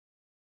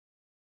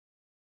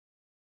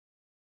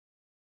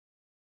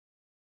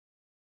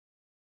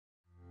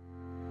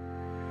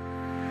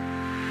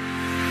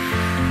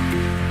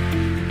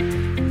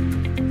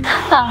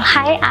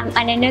Hi, I'm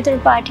Ananya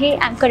Tripathi.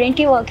 I'm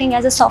currently working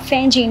as a software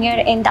engineer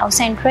in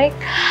Thoucentric.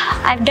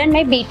 I've done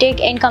my BTech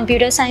in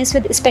computer science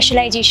with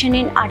specialization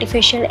in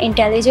artificial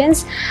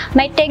intelligence.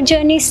 My tech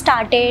journey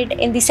started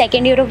in the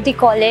second year of the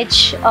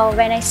college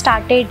when I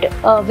started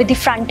with the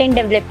front-end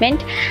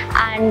development,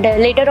 and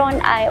later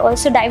on I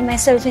also dived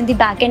myself in the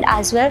back-end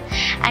as well,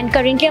 and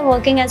currently I'm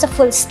working as a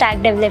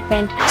full-stack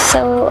development.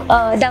 So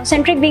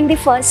Thoucentric being the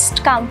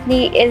first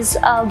company is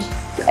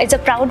it's a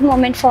proud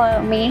moment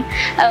for me.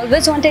 I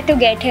always wanted to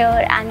get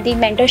here, and the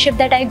mentorship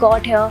that I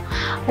got here,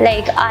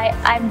 like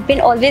I've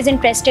been always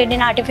interested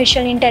in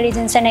artificial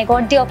intelligence, and I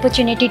got the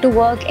opportunity to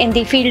work in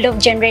the field of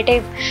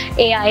generative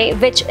AI,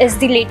 which is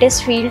the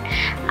latest field,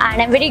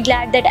 and I'm very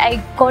glad that I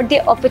got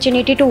the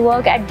opportunity to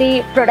work at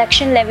the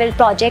production level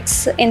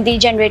projects in the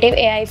generative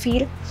AI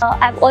field.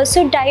 I've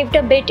also dived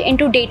a bit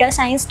into data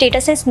science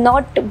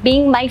not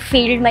being my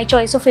field, my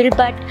choice of field,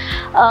 but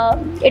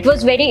it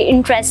was very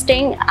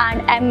interesting,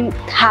 and I'm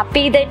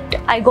happy that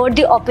I got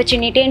the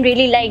opportunity and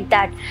really like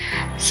that.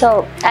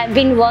 So I've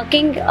been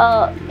working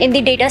in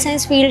the data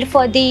science field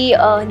for the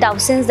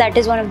Thoucentric, that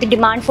is one of the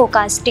demand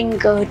forecasting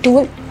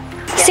tool.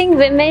 Seeing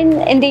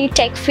women in the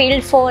tech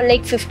field for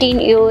like 15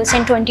 years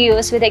and 20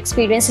 years with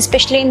experience,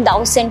 especially in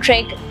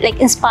Thoucentric, like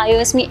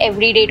inspires me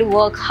every day to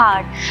work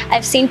hard.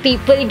 I've seen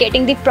people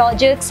getting the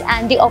projects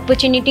and the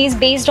opportunities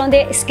based on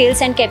their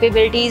skills and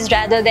capabilities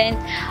rather than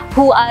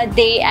who are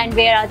they and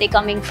where are they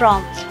coming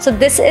from. So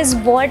this is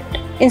what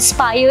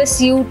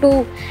inspires you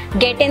to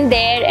get in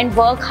there and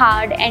work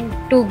hard and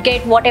to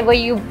get whatever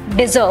you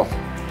deserve.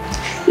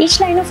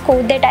 Each line of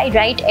code that I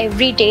write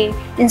every day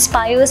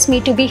inspires me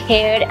to be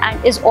here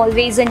and is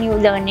always a new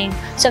learning.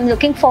 So I'm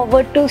looking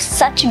forward to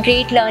such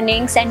great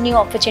learnings and new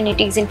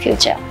opportunities in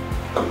future.